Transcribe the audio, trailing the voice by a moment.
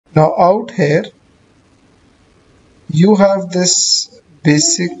Now out here you have this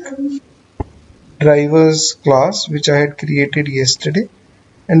basic drivers class which I had created yesterday,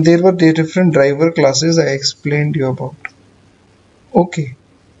 and there were the different driver classes I explained you about. Okay,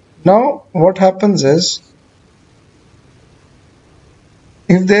 now what happens is,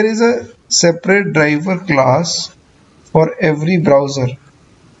 if there is a separate driver class for every browser,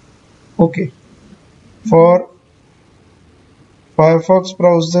 okay, for Firefox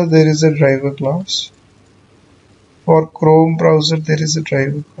browser there is a driver class, for Chrome browser there is a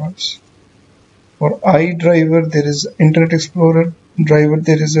driver class, for iDriver there is Internet Explorer driver,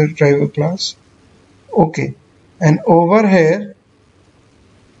 there is a driver class. Okay, and over here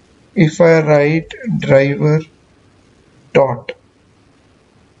if I write driver dot,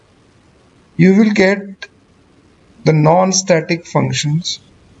 you will get the non-static functions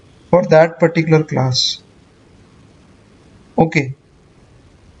for that particular class. Okay,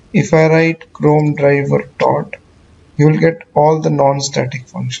 if I write Chrome driver dot, you will get all the non-static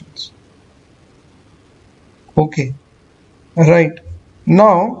functions. Okay, right.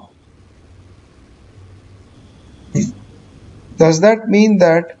 Now, does that mean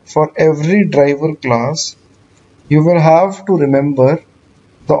that for every driver class, you will have to remember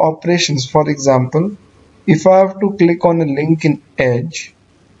the operations? For example, if I have to click on a link in Edge,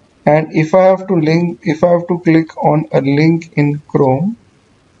 and if I have to click on a link in Chrome,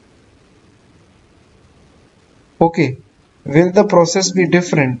 okay, will the process be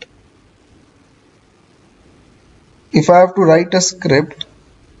different? If I have to write a script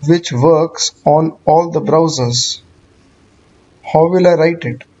which works on all the browsers, how will I write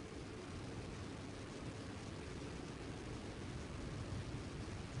it?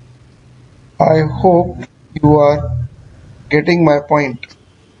 I hope you are getting my point.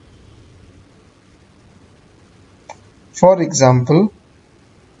 For example,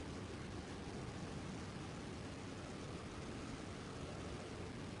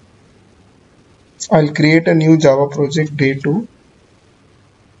 I'll create a new Java project, day 2.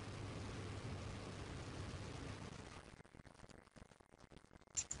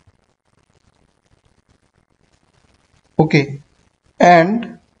 Okay,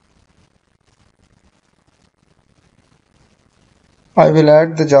 and I will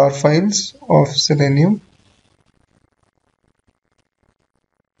add the jar files of Selenium.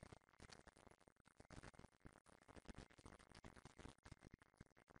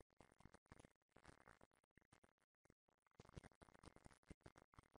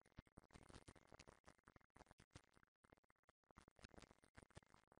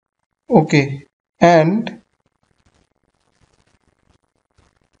 Okay, and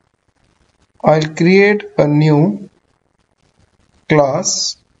I'll create a new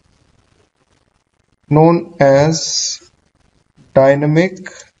class known as dynamic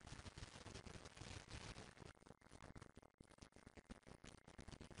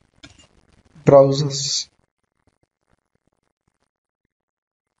browsers.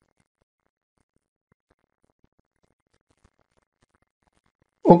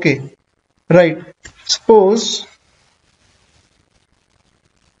 Okay, right. Suppose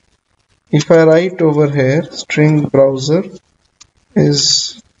if I write over here string browser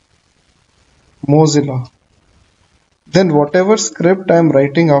is Mozilla, then whatever script I am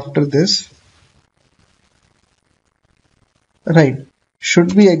writing after this, right,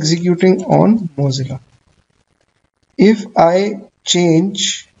 should be executing on Mozilla. If I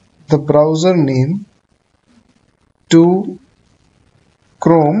change the browser name to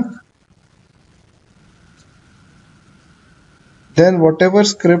Chrome, then whatever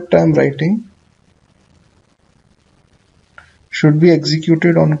script I am writing should be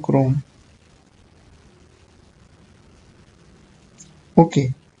executed on Chrome.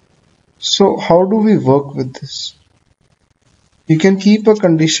 Okay, so how do we work with this? You can keep a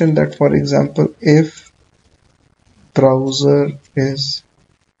condition that, for example, if browser is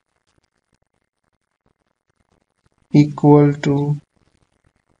equal to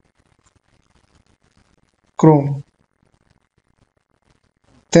Chrome,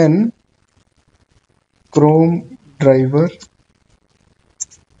 then Chrome driver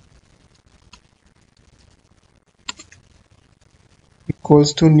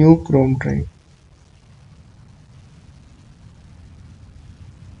equals to new Chrome drive.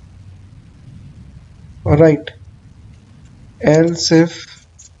 Alright, else if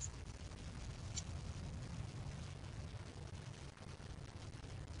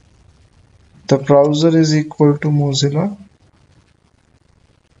the browser is equal to Mozilla,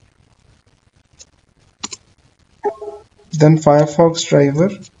 then Firefox driver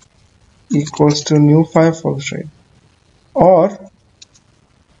equals to new Firefox driver. Or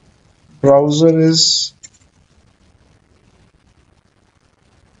browser is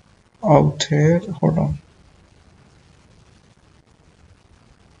out here. Hold on.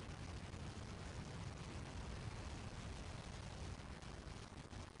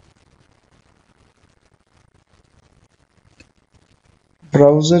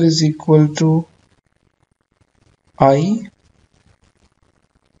 Browser is equal to I,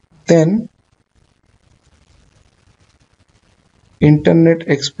 then Internet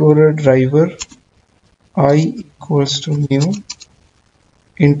Explorer driver I equals to new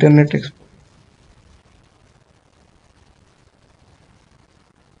Internet Explorer.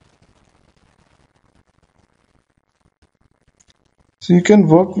 So you can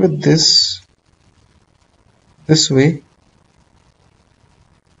work with this way.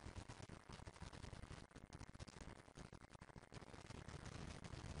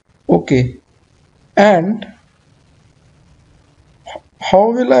 Okay, and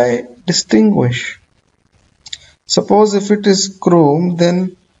how will I distinguish? Suppose if it is Chrome,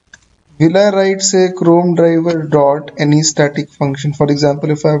 then will I write say Chrome driver dot any static function? For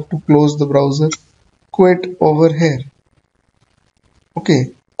example, if I have to close the browser, quit over here.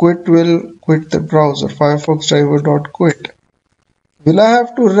 Okay, quit will quit the browser, Firefox driver dot quit. Will I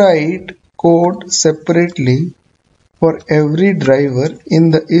have to write code separately for every driver in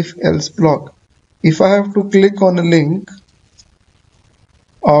the if else block? If I have to click on a link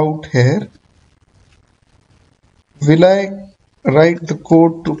out here, will I write the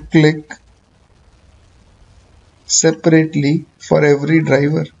code to click separately for every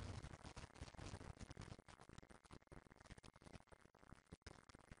driver?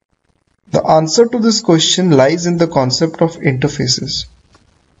 The answer to this question lies in the concept of interfaces.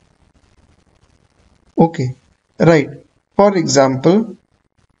 Okay, right. For example,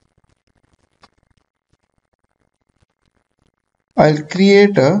 I'll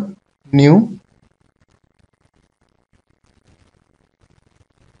create a new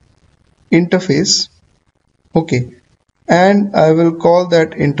interface. Okay, and I will call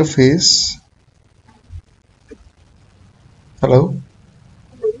that interface. Hello?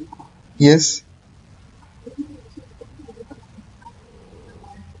 Yes.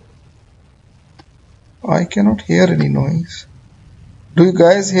 I cannot hear any noise. Do you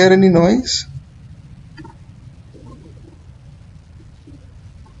guys hear any noise?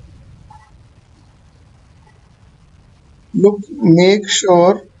 Look, make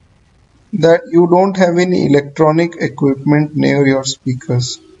sure that you don't have any electronic equipment near your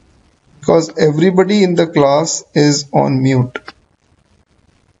speakers, because everybody in the class is on mute.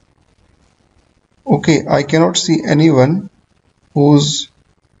 Okay, I cannot see anyone who's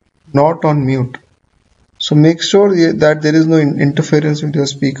not on mute. So make sure that there is no interference with your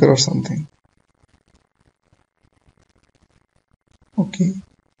speaker or something. Okay.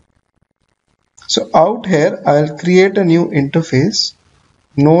 So out here, I'll create a new interface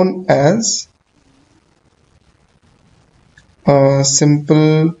known as a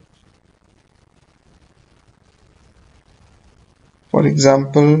simple, for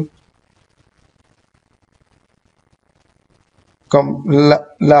example,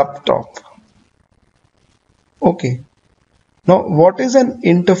 laptop. Okay. Now, what is an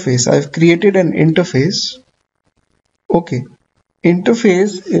interface? I've created an interface. Okay.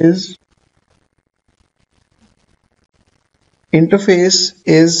 Interface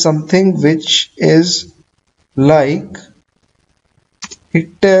is something which is like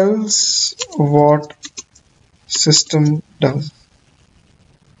it tells what system does.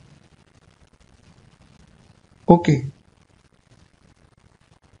 Okay.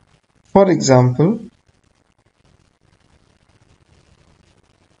 For example,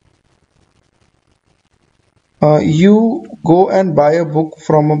 you go and buy a book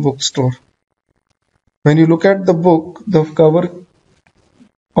from a bookstore. When you look at the book, the cover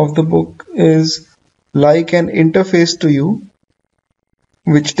of the book is like an interface to you,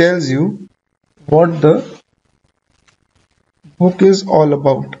 which tells you what the book is all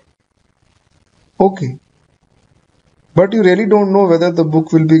about. Okay. But you really don't know whether the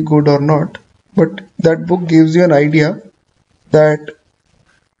book will be good or not. But that book gives you an idea that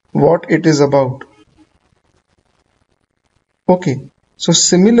what it is about. Okay. So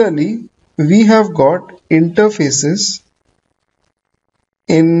similarly, we have got interfaces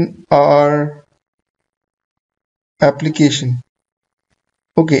in our application.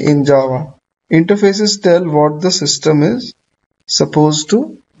 Okay, in Java. Interfaces tell what the system is supposed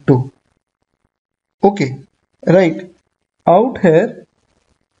to do. Okay, right. Out here,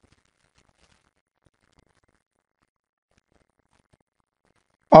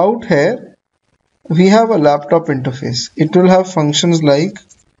 we have a laptop interface. It will have functions like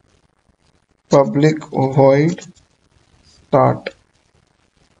public void start,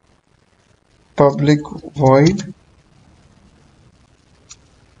 public void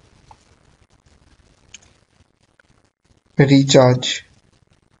recharge.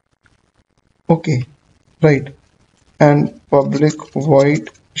 Okay, right. And public void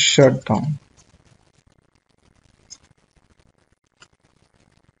shutdown.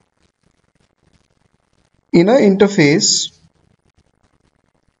 In an interface,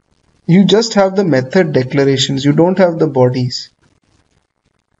 you just have the method declarations. You don't have the bodies.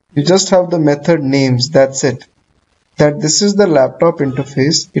 You just have the method names. That's it. That this is the laptop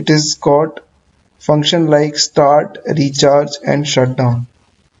interface. It is got function like start, recharge, and shutdown.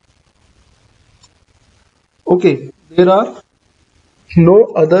 Okay, there are no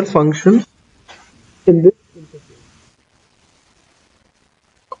other functions in this.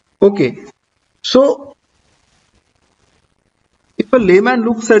 Okay, so if a layman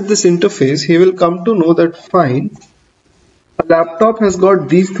looks at this interface, he will come to know that fine, a laptop has got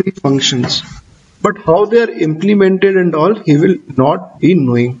these three functions, but how they are implemented and all, he will not be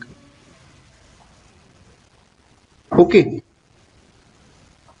knowing. Okay,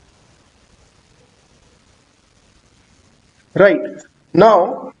 right.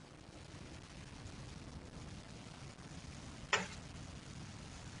 Now,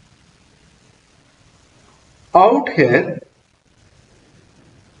 out here,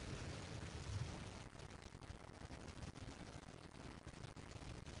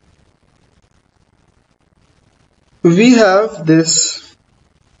 we have this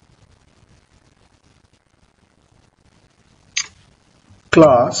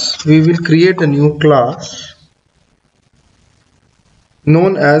class. We will create a new class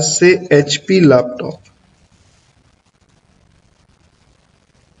known as, say, HP laptop.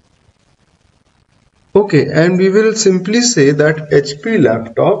 Okay, and we will simply say that HP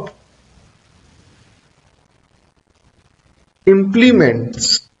laptop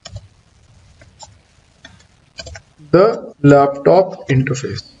implements the laptop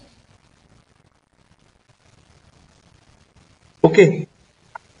interface. Okay,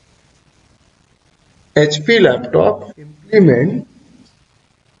 HP laptop implement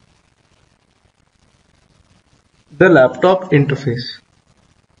the laptop interface.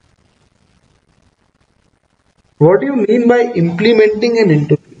 What do you mean by implementing an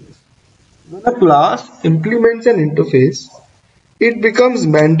interface? When a class implements an interface, it becomes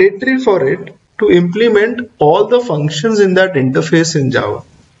mandatory for it to implement all the functions in that interface in Java.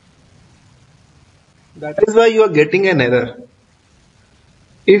 That is why you are getting an error.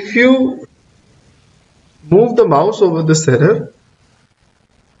 If you move the mouse over this error,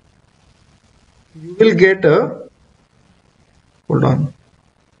 you will get a, hold on,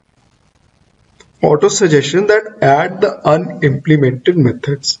 auto suggestion that add the unimplemented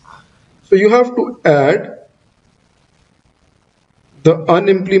methods. So you have to add the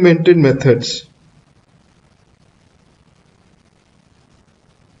unimplemented methods.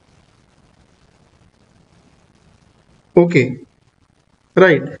 Okay,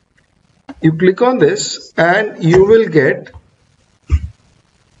 right. You click on this and you will get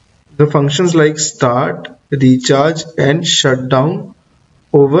the functions like start, recharge, and shutdown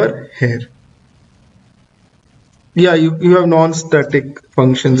over here. Yeah, you have non-static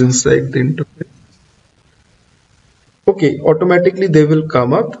functions inside the interface. Okay, automatically they will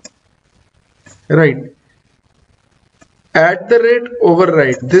come up. Right. At the rate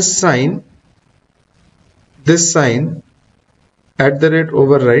override, this sign at the rate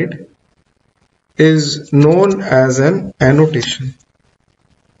override is known as an annotation.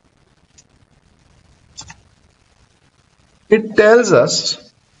 It tells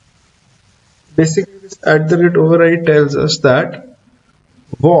us, basically this at the rate override tells us that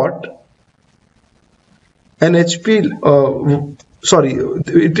what an HP,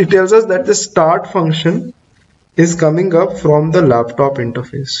 it tells us that the start function is coming up from the laptop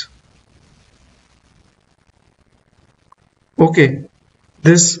interface. Okay,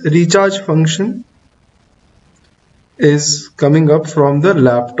 this recharge function is coming up from the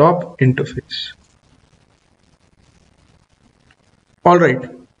laptop interface.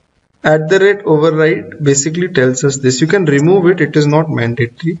 Alright, at the rate override basically tells us this. You can remove it, it is not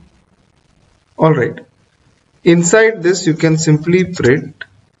mandatory. Alright, inside this you can simply print,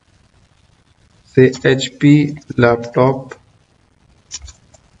 say, HP laptop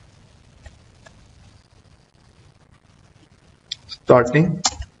starting.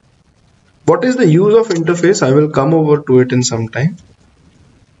 What is the use of interface? I will come over to it in some time.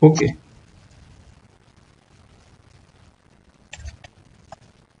 Okay.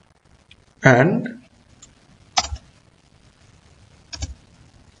 And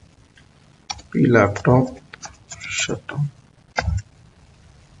HP laptop shutdown.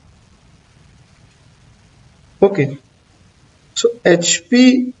 Okay, so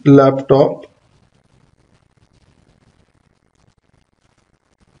HP laptop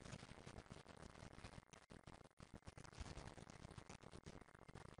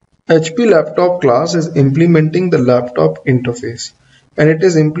class is implementing the laptop interface, and it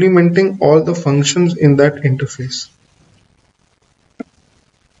is implementing all the functions in that interface.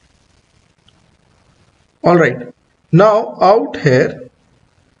 Alright, now out here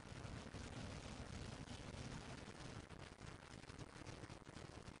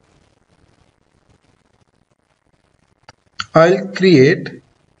I'll create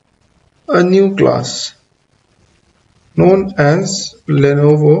a new class known as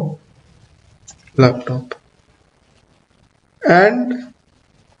Lenovo laptop, and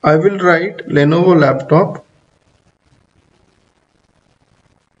I will write Lenovo laptop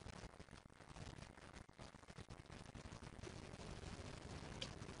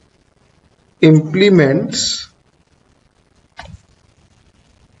implements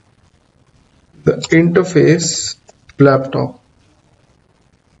the interface laptop.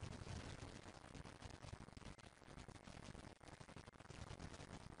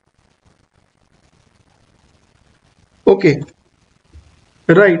 Okay,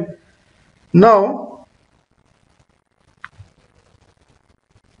 right. Now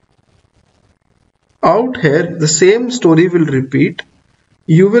out here the same story will repeat.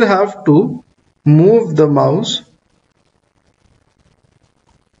 You will have to move the mouse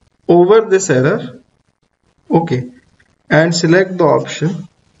over this error, okay, and select the option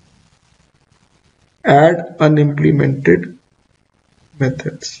add unimplemented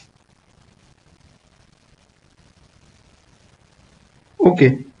methods.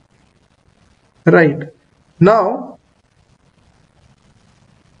 Okay, right. Now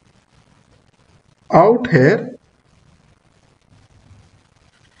out here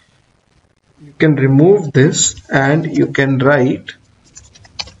you can remove this and you can write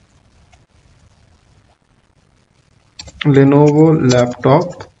Lenovo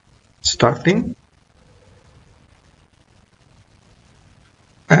laptop starting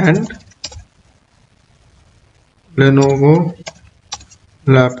and Lenovo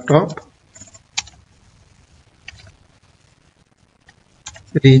laptop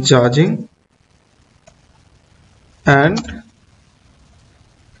recharging and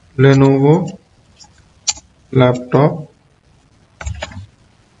Lenovo laptop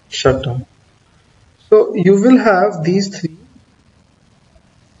shutdown. So you will have these three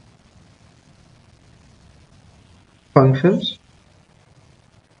functions.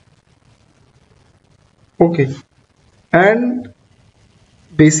 Okay, and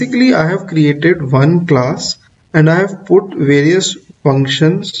basically I have created one class and I have put various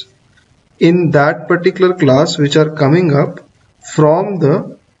functions in that particular class which are coming up from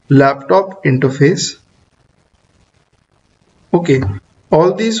the laptop interface. Okay,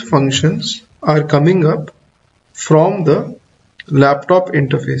 all these functions are coming up from the laptop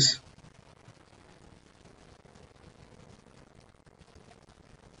interface.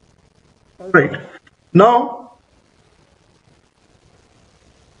 Alright, now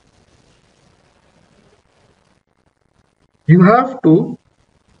you have to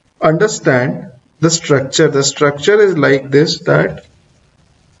understand the structure. The structure is like this, that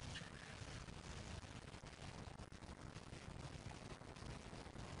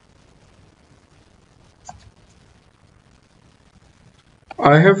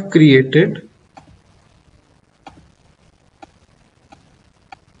I have created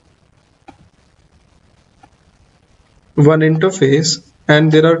one interface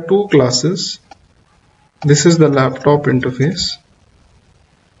and there are two classes. This is the laptop interface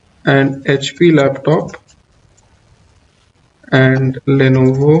and HP laptop and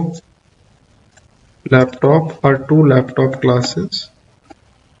Lenovo laptop are two laptop classes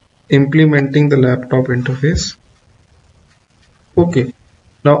implementing the laptop interface. Okay,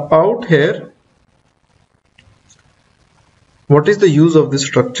 now out here, what is the use of this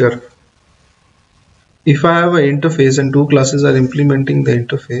structure? If I have an interface and two classes are implementing the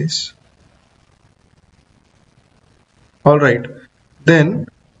interface, alright, then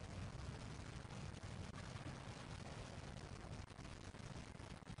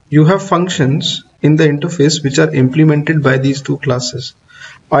you have functions in the interface which are implemented by these two classes.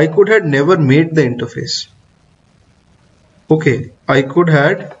 I could have never made the interface. Okay, I could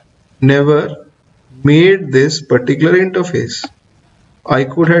have never made this particular interface. I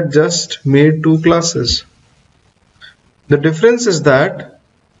could have just made two classes. The difference is that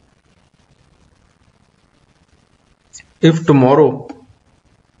if tomorrow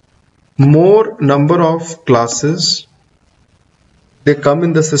more number of classes they come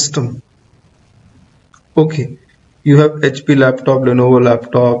in the system. Okay, you have HP laptop, Lenovo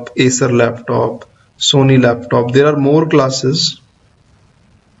laptop, Acer laptop, Sony laptop. There are more classes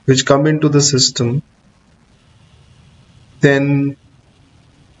which come into the system. Then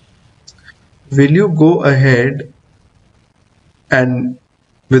will you go ahead and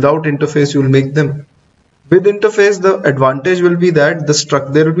without interface you will make them? With interface, the advantage will be that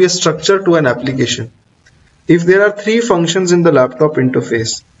there will be a structure to an application. If there are 3 functions in the laptop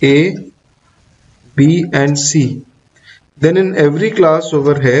interface, A, B and C, then in every class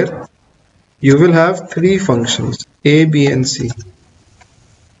over here you will have 3 functions, A, B and C.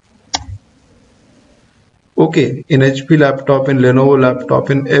 Okay, in HP laptop, in Lenovo laptop,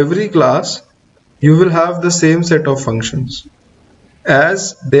 in every class you will have the same set of functions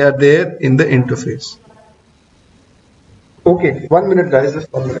as they are there in the interface. Okay, 1 minute guys,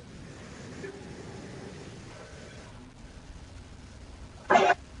 just 1 minute.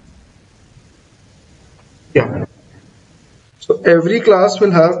 Yeah. So every class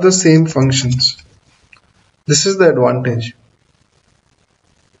will have the same functions. This is the advantage.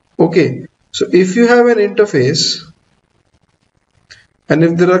 Okay, so if you have an interface and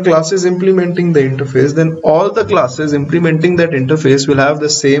if there are classes implementing the interface, then all the classes implementing that interface will have the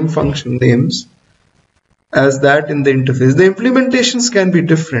same function names as that in the interface. The implementations can be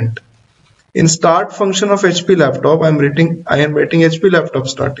different. In start function of HP laptop, I am writing HP laptop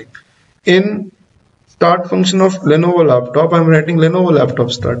starting. In start function of Lenovo laptop, I am writing Lenovo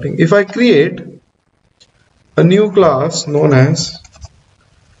laptop starting. If I create a new class known as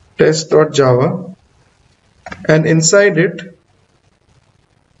test.java and inside it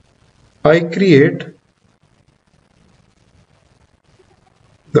I create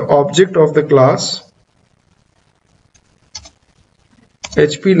the object of the class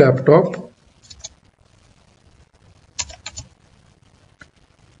HP laptop.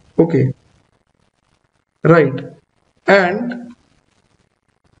 Okay, right, and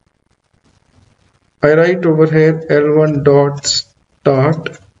I write over here L1 dot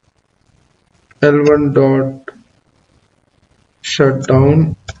start, L1 dot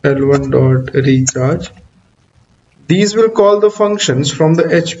shutdown, L1 dot recharge. These will call the functions from the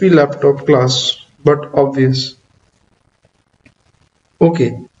HP laptop class, but obvious.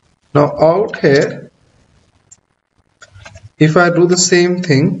 Okay, now out here, if I do the same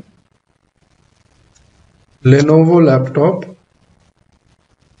thing, Lenovo laptop,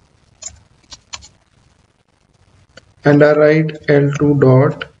 and I write L2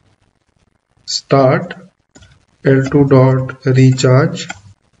 dot start, L2 dot recharge,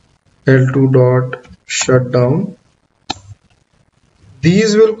 L2 dot shutdown.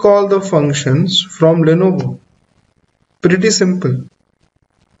 These will call the functions from Lenovo. Pretty simple.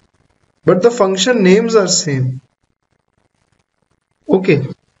 But the function names are same. Okay.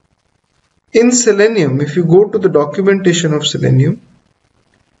 In Selenium, if you go to the documentation of Selenium,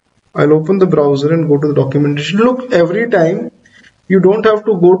 I'll open the browser and go to the documentation. Look, every time you don't have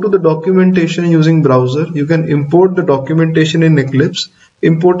to go to the documentation using browser. You can import the documentation in Eclipse.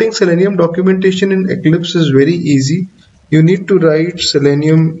 Importing Selenium documentation in Eclipse is very easy. You need to write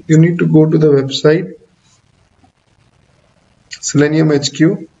Selenium. You need to go to the website Selenium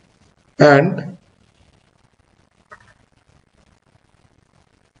HQ and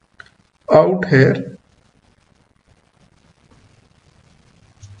out here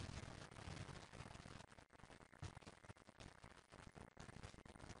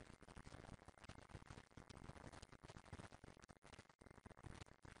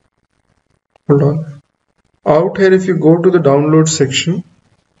hold on. Out here, if you go to the download section,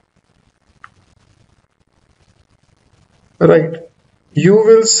 right, you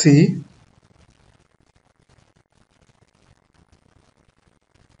will see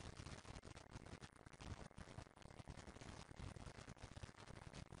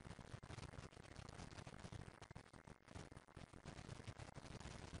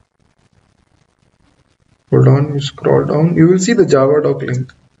hold on, you scroll down, you will see the Java doc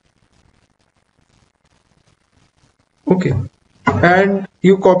link. Okay, and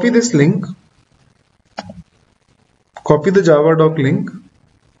you copy this link, copy the Java doc link.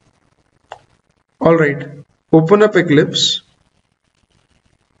 Alright, open up Eclipse.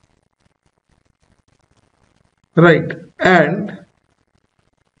 Right, and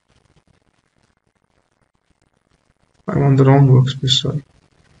I'm on the wrong workspace, sorry.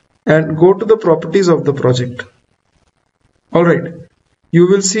 And go to the properties of the project. Alright, you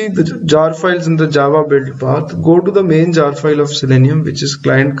will see the jar files in the Java build path. Go to the main jar file of Selenium, which is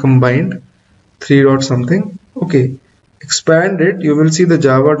client combined 3 dot something. Okay, expand it, you will see the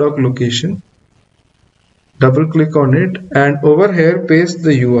Java doc location. Double click on it and over here paste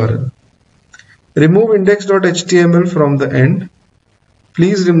the URL. Remove index.html from the end.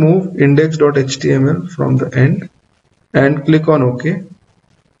 Please remove index.html from the end and click on OK.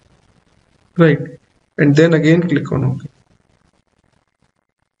 Right. And then again click on OK.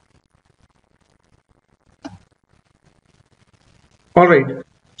 Alright.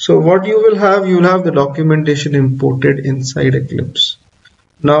 So what you will have the documentation imported inside Eclipse.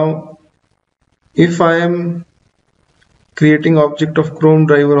 Now, if I am creating object of Chrome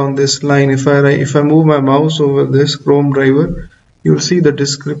driver on this line, if I move my mouse over this Chrome driver, you will see the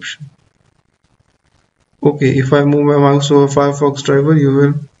description. Okay, if I move my mouse over Firefox driver, you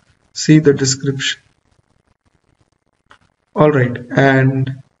will see the description. Alright,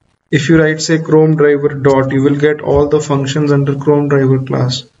 and if you write say Chrome driver dot, you will get all the functions under Chrome driver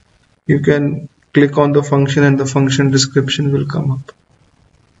class. You can click on the function and the function description will come up.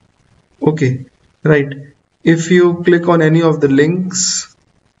 Okay, right. If you click on any of the links,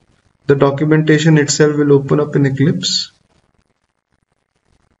 the documentation itself will open up in Eclipse.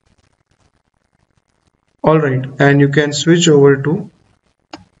 Alright, and you can switch over to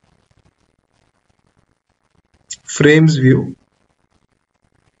frames view.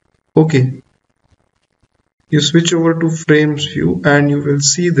 Okay, you switch over to frames view and you will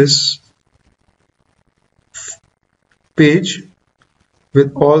see this page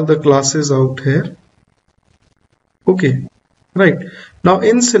with all the classes out here. Okay, right. Now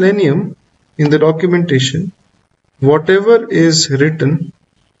in Selenium, in the documentation, whatever is written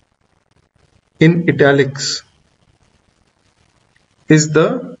in italics is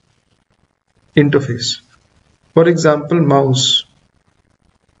the interface. For example, mouse.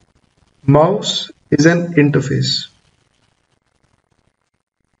 Mouse is an interface.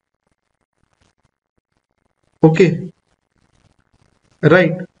 Okay,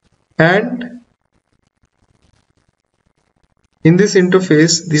 right. And in this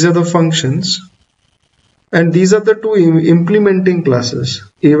interface, these are the functions, and these are the two implementing classes,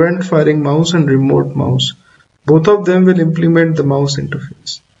 event firing mouse and remote mouse. Both of them will implement the mouse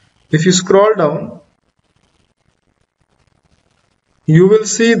interface. If you scroll down, you will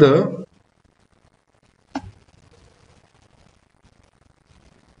see the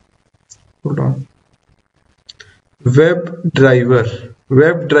WebDriver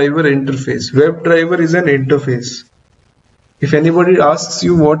interface. WebDriver is an interface. If anybody asks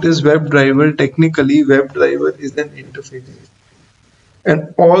you what is WebDriver, technically WebDriver is an interface.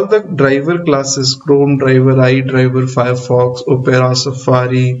 And all the driver classes, Chrome driver, iDriver, Firefox, Opera,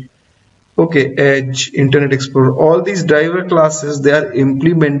 Safari, okay, Edge, Internet Explorer, all these driver classes, they are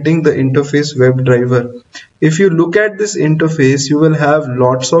implementing the interface WebDriver. If you look at this interface, you will have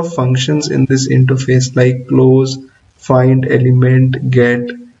lots of functions in this interface like close, find element, get,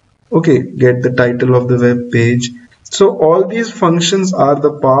 okay, get the title of the web page. So all these functions are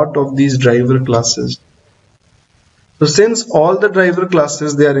the part of these driver classes. So since all the driver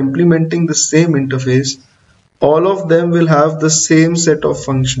classes, they are implementing the same interface, all of them will have the same set of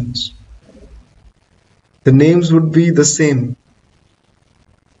functions. The names would be the same.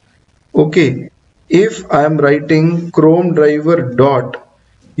 Okay, if I am writing Chrome driver dot,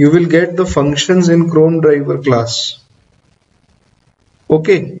 you will get the functions in Chrome driver class.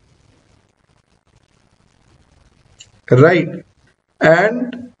 Okay, right.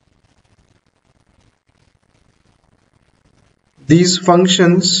 And these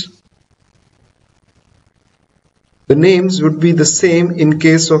functions, the names would be the same in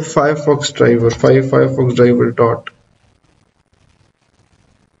case of Firefox driver, Firefox driver dot.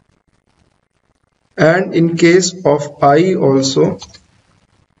 And in case of I also,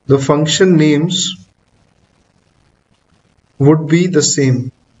 the function names would be the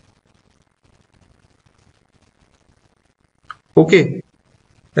same. Okay,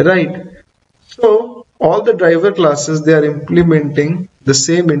 right. So all the driver classes, they are implementing the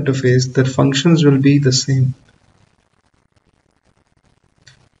same interface. Their functions will be the same.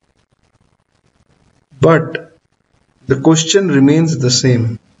 But the question remains the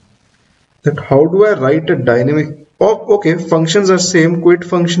same, that how do I write a dynamic, oh, okay, functions are same, quit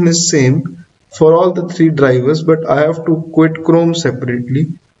function is same for all the three drivers, but I have to quit Chrome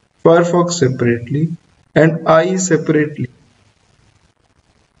separately, Firefox separately, and I separately.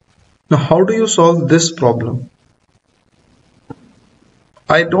 Now how do you solve this problem?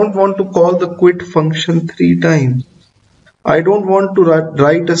 I don't want to call the quit function 3 times. I don't want to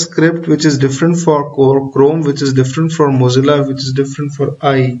write a script which is different for Chrome, which is different for Mozilla, which is different for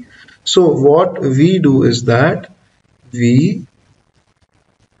I. So what we do is that we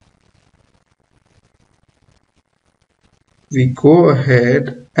we go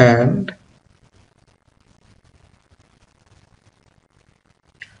ahead and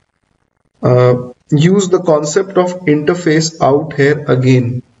use the concept of interface out here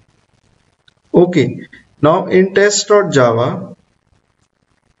again. Okay, now in test.java,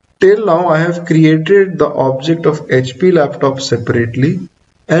 till now I have created the object of HP laptop separately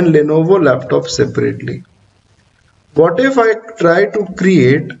and Lenovo laptop separately. What if I try to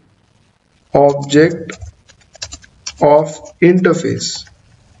create object of interface?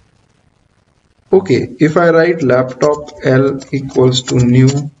 Okay, if I write laptop L equals to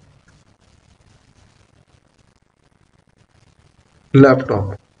new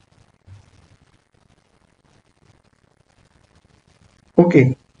laptop.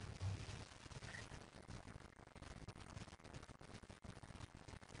 Okay,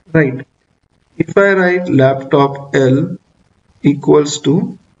 right. If I write laptop L equals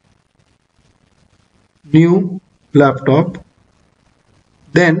to new laptop,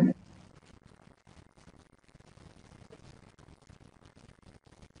 then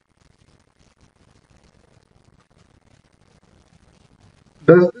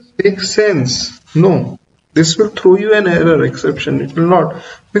does this make sense? No. This will throw you an error exception. It will not,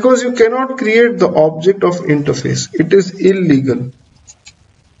 because you cannot create the object of interface. It is illegal.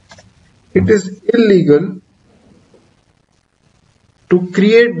 It is illegal to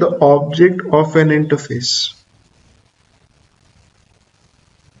create the object of an interface.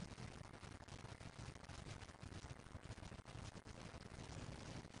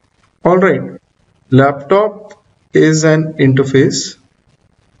 Alright, laptop is an interface.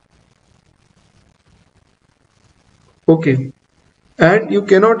 Okay, and you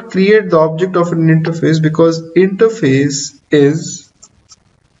cannot create the object of an interface because interface is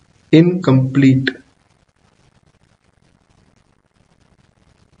incomplete.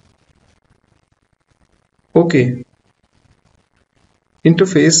 Okay,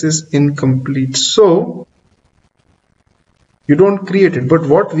 interface is incomplete, so you don't create it. But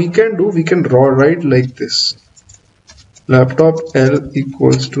what we can do, we can write like this: laptop L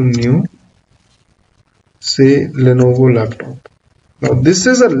equals to new, say Lenovo laptop. Now this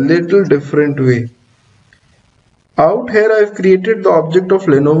is a little different way. Out here I've created the object of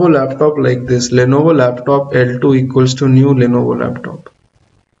Lenovo laptop like this: Lenovo laptop L2 equals to new Lenovo laptop.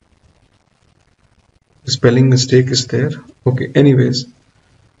 Spelling mistake is there. Okay, anyways,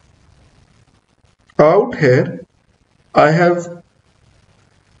 out here I have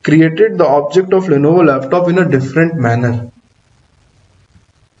created the object of Lenovo laptop in a different manner.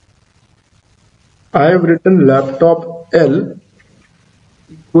 I have written laptop L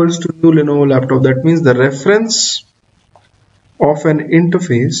equals to new Lenovo laptop. That means the reference of an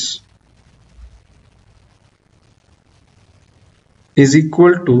interface is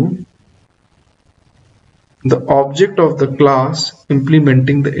equal to the object of the class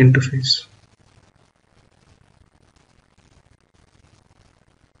implementing the interface.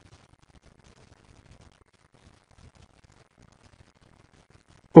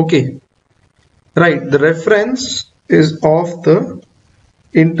 Okay, right, the reference is of the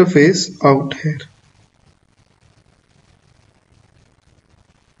interface out here.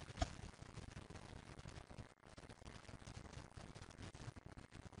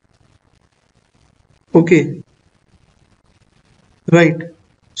 Okay, right.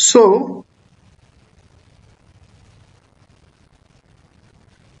 So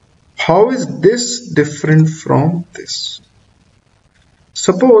how is this different from this?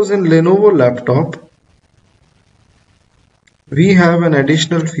 Suppose in Lenovo laptop we have an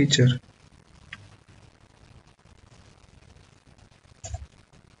additional feature.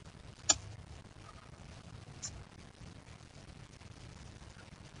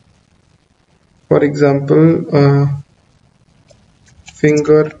 For example,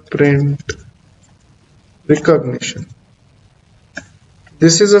 fingerprint recognition.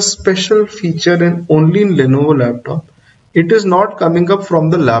 This is a special feature and only in Lenovo laptop. It is not coming up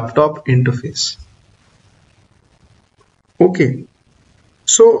from the laptop interface. Okay,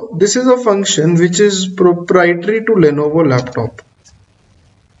 so this is a function which is proprietary to Lenovo laptop.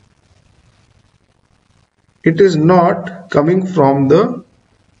 It is not coming from the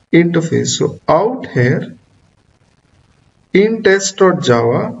interface. So out here in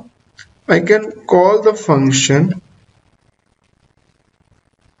test.java, I can call the function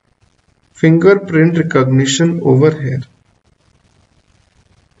fingerprint recognition over here.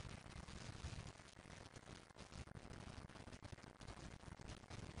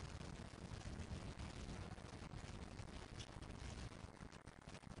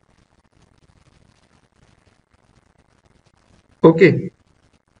 Okay.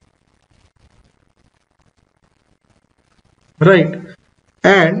 right?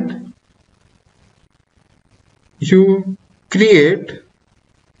 And you create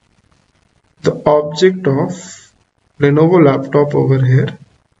the object of Lenovo laptop over here.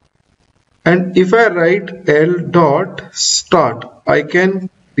 And if I write L dot start, I can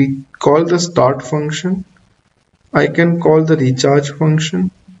call the start function. I can call the recharge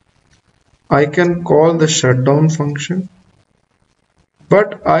function. I can call the shutdown function.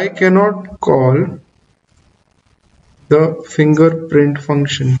 But I cannot call the fingerprint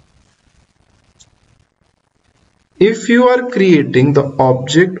function. If you are creating the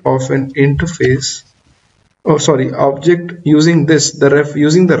object of an interface, object using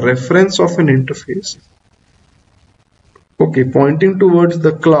using the reference of an interface, okay, pointing towards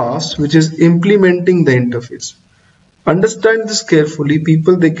the class which is implementing the interface. Understand this carefully,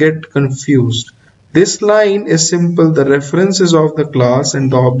 people, they get confused. This line is simple, the reference is of the class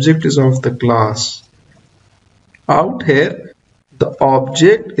and the object is of the class. Out here, the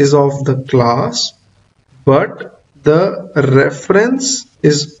object is of the class, but the reference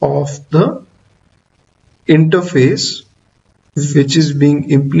is of the interface which is being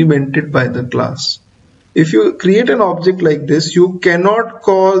implemented by the class. If you create an object like this, you cannot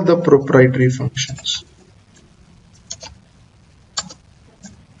call the proprietary functions.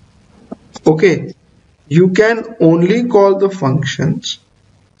 Okay, you can only call the functions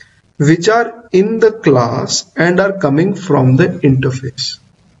which are in the class and are coming from the interface,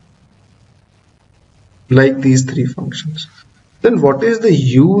 like these three functions. Then what is the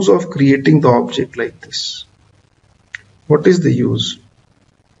use of creating the object like this? What is the use?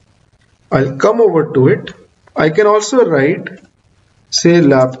 I'll come over to it. I can also write, say,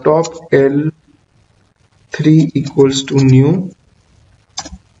 laptop L3 equals to new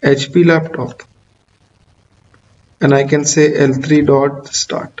HP laptop, and I can say L3 dot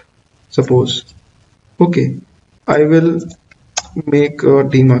start, suppose. Okay, I will make a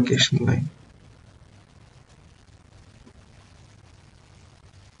demarcation line.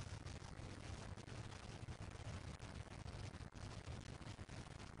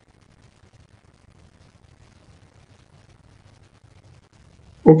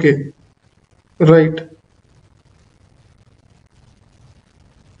 Okay, right.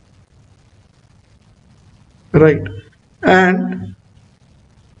 Right. And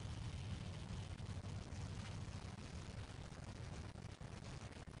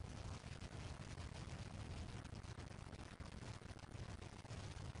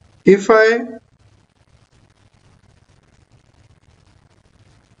if I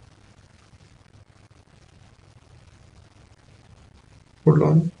hold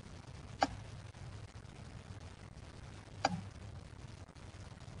on.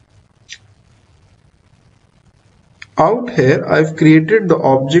 Out here, I've created the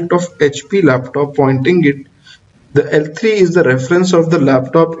object of HP laptop, pointing it. The L3 is the reference of the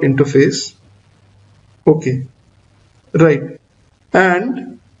laptop interface. Okay, right.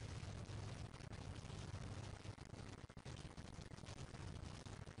 And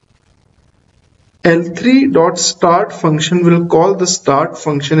L3.start function will call the start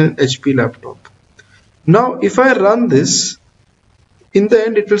function in HP laptop. Now, if I run this, in the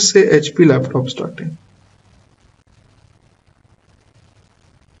end, it will say HP laptop starting.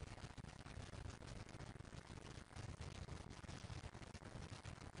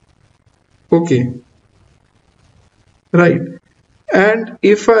 Okay, right. And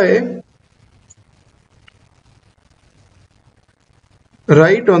if I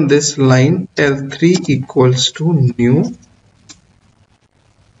write on this line L3 equals to new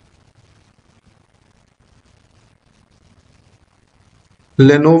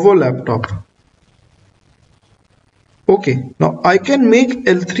Lenovo laptop. Okay, now I can make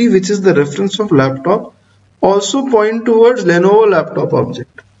L3, which is the reference of laptop, also point towards Lenovo laptop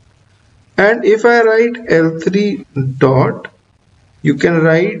object. And if I write L3 dot, you can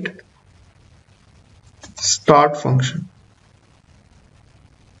write start function.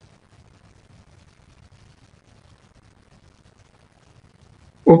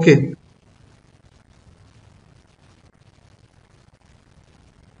 Okay.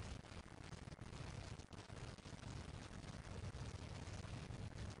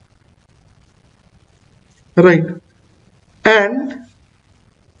 Right. And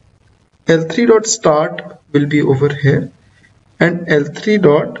L3 dot start will be over here, and L3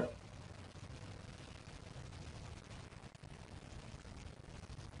 dot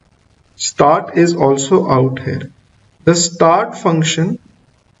start is also out here. The start function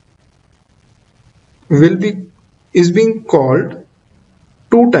is being called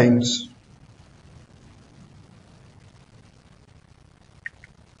 2 times.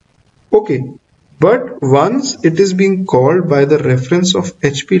 Okay, But once it is being called by the reference of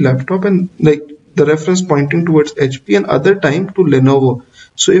HP laptop and like the reference pointing towards HP and other time to Lenovo.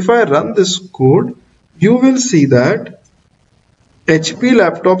 So if I run this code, you will see that HP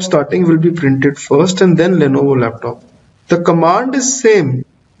laptop starting will be printed first and then Lenovo laptop. The command is same,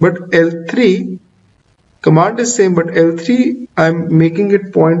 but L3 command is same, but L3 I'm making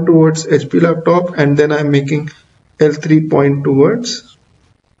it point towards HP laptop and then I'm making L3 point towards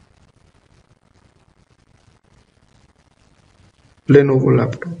Lenovo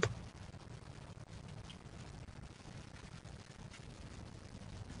laptop.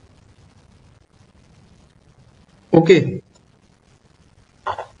 Okay,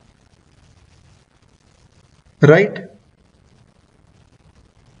 right?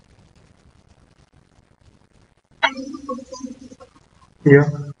 Yeah.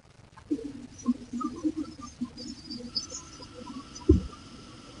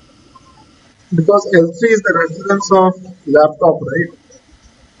 Because L3 is the reference of laptop, right?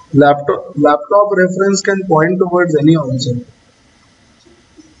 Laptop reference can point towards any object,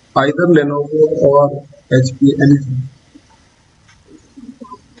 either Lenovo or HP, anything.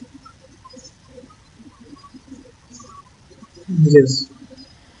 Yes.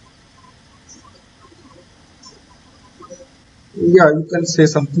 Yeah, you can say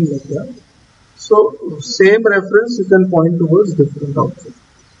something like that. So same reference you can point towards different objects.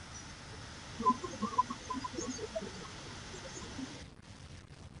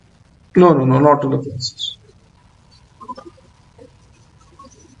 No, no, no, not to the classes.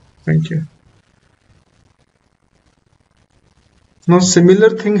 Thank you. Now similar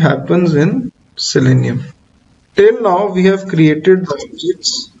thing happens in Selenium. Till now we have created the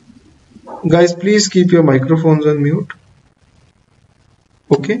objects. Guys, please keep your microphones on mute.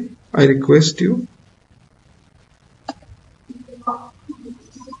 Okay, I request you.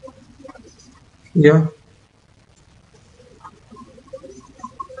 Yeah.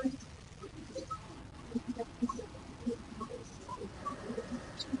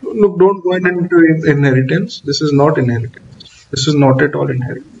 Look, don't go into inheritance. This is not inheritance. This is not at all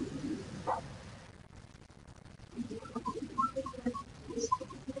inheritance.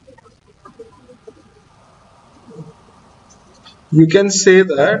 You can say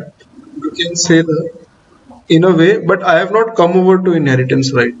that. You can say that in a way, but I have not come over to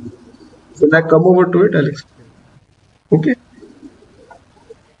inheritance right. When I come over to it, I'll explain. Okay.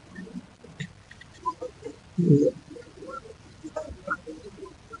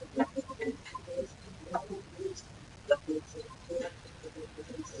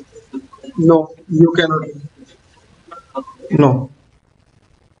 No, you cannot. No.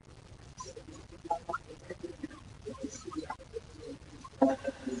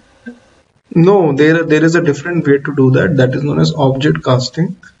 No, there is a different way to do that. That is known as object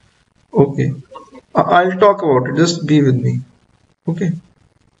casting. Okay. I'll talk about it. Just be with me. Okay.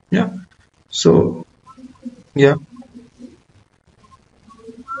 Yeah. So yeah.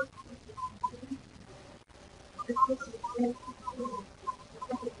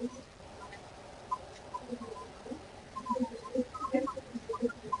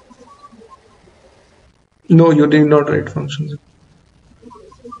 No, you did not write functions.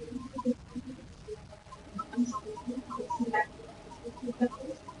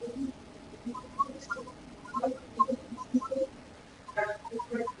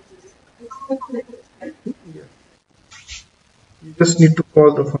 You just need to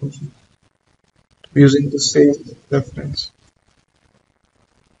call the function using the same reference.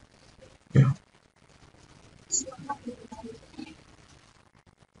 Yeah.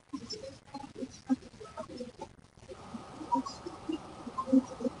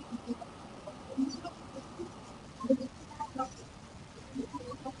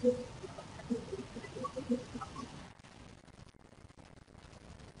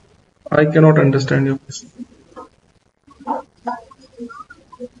 I cannot understand your question.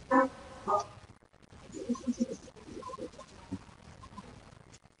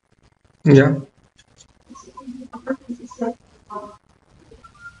 Yeah.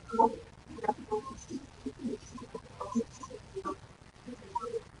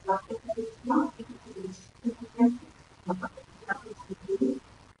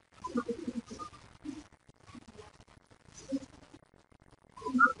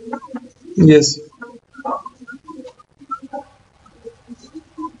 Yes.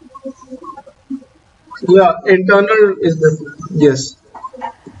 Yeah. Internal is the yes.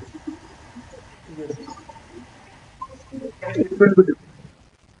 It will be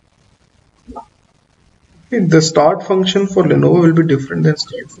different. The start function for Lenovo will be different than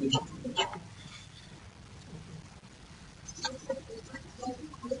start function.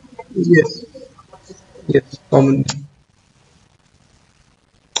 Yes. Yes, common name.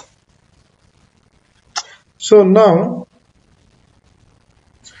 So now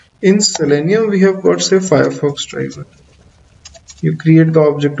in Selenium we have got say Firefox driver. You create the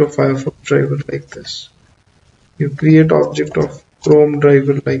object of Firefox driver like this. You create object of Chrome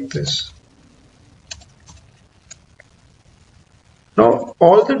driver like this. Now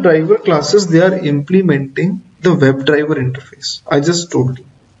all the driver classes, they are implementing the WebDriver interface. I just told you.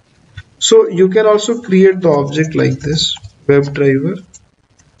 So you can also create the object like this, WebDriver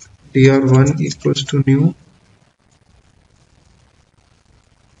dr1 equals to new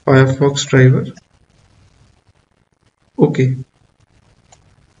Firefox driver. Okay.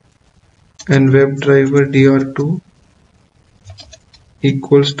 And WebDriver dr2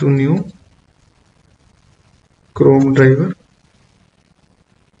 equals to new Chrome driver.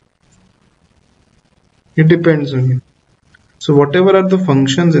 It depends on you. So whatever are the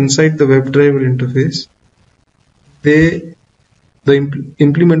functions inside the WebDriver interface, the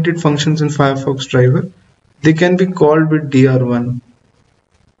implemented functions in Firefox driver, they can be called with dr1.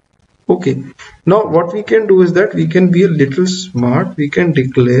 Okay. Now what we can do is that we can be a little smart. We can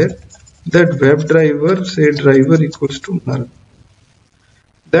declare that WebDriver say driver equals to null.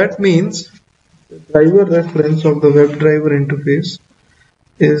 That means the driver reference of the WebDriver interface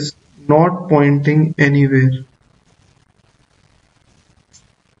is not pointing anywhere.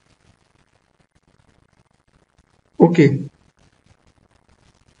 Okay.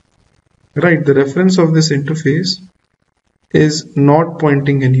 Right, the reference of this interface is not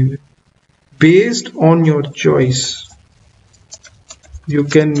pointing anywhere. Based on your choice, you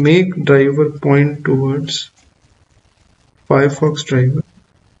can make driver point towards Firefox driver,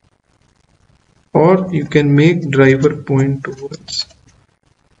 or you can make driver point towards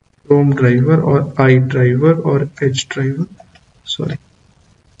Chrome driver or iDriver or Edge driver. Sorry.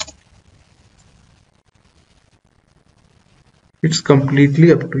 It's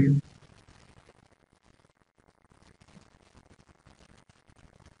completely up to you.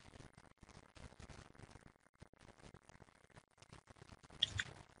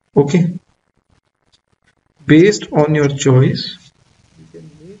 Okay. Based on your choice, you can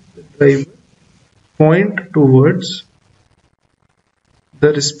make the driver point towards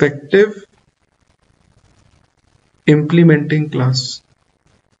the respective implementing class.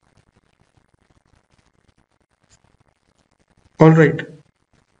 Alright.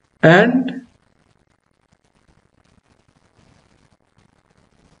 And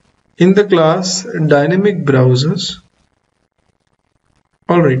in the class dynamic browsers,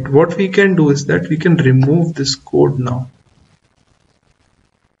 alright, what we can do is that we can remove this code now.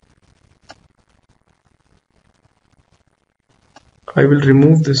 I will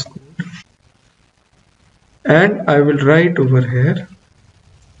remove this code and I will write over here,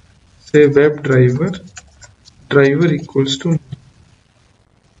 say WebDriver driver equals to.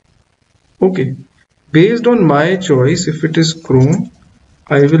 Okay, based on my choice, if it is Chrome,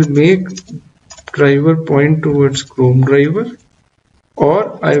 I will make driver point towards Chrome driver,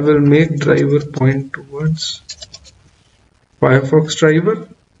 or I will make driver point towards Firefox driver,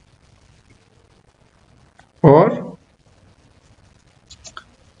 or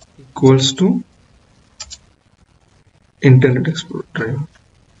equals to Internet Explorer driver.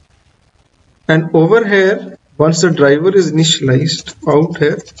 And over here, once the driver is initialized, out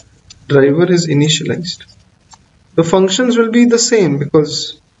here, driver is initialized. The functions will be the same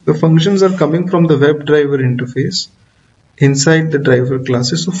because the functions are coming from the WebDriver interface inside the driver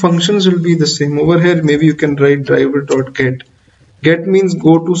classes. So functions will be the same. Over here, maybe you can write driver.get. Get means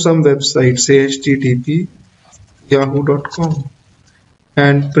go to some website, say http yahoo.com,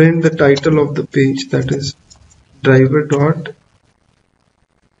 and print the title of the page, that is driver.get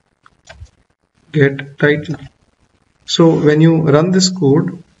title. So when you run this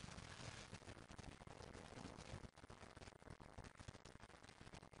code,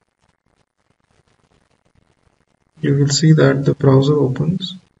 you will see that the browser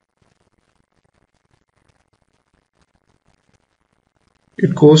opens.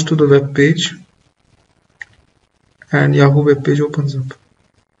 It goes to the web page and Yahoo web page opens up.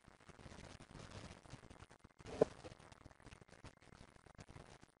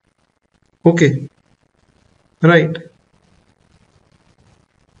 Okay, right.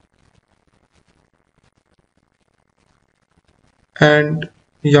 And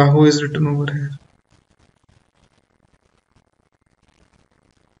Yahoo is written over here.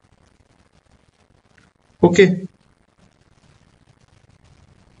 Okay,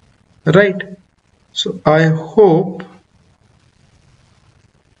 right. So I hope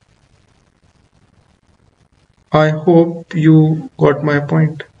you got my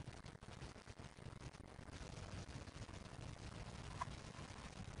point.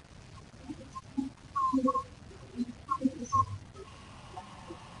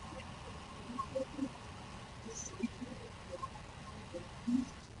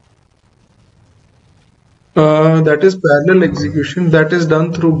 That is parallel execution. That is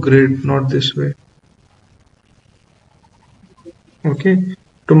done through grid, not this way. Okay.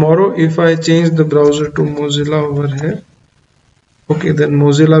 Tomorrow, if I change the browser to Mozilla over here, okay, then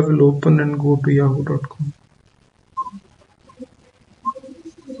Mozilla will open and go to yahoo.com.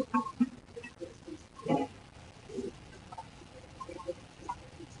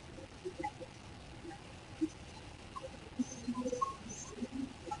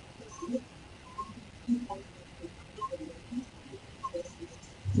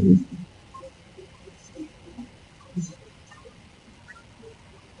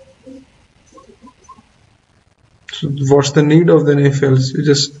 So what's the need of the if else? You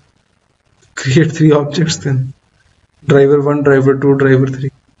just create three objects then. Driver 1, driver 2, driver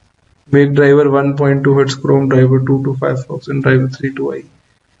 3. Make driver 1 point towards Chrome, driver 2 to Firefox, and driver 3 to IE.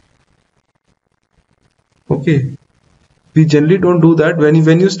 Okay. We generally don't do that.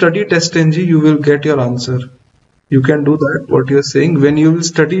 When you study TestNG, you will get your answer. You can do that, what you're saying. When you will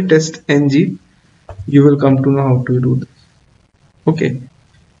study TestNG, you will come to know how to do this. Okay.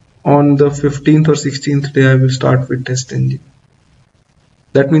 On the 15th or 16th day, I will start with TestNG.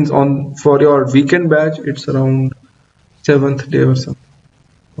 That means for your weekend batch, it's around 7th day or something.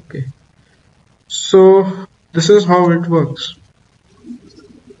 Okay. So this is how it works.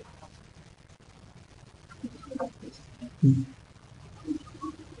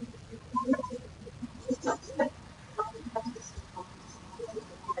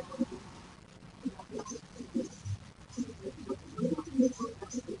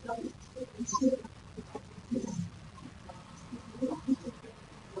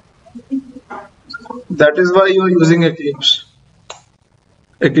 That is why you are using Eclipse.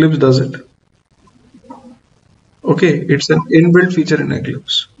 Eclipse does it. Okay, it's an inbuilt feature in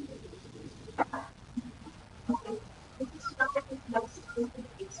Eclipse.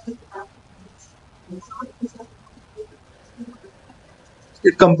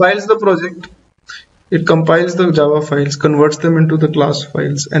 It compiles the project. It compiles the Java files, converts them into the class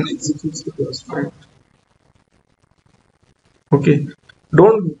files, and executes the class files. Okay.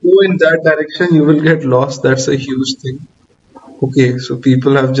 Don't go in that direction, you will get lost. That's a huge thing. Okay, so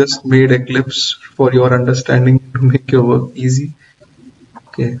people have just made Eclipse for your understanding to make your work easy.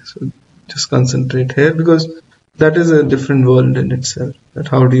 Okay, so just concentrate here because that is a different world in itself. That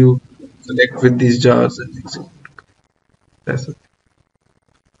how do you connect with these jars and execute? That's it.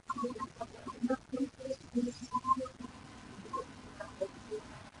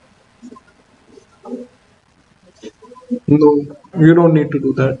 No, you don't need to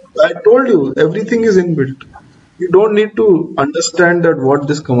do that. I told you everything is inbuilt. You don't need to understand that what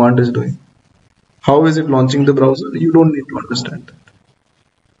this command is doing. How is it launching the browser? You don't need to understand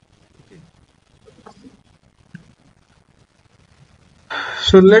that.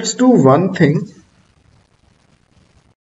 So let's do one thing.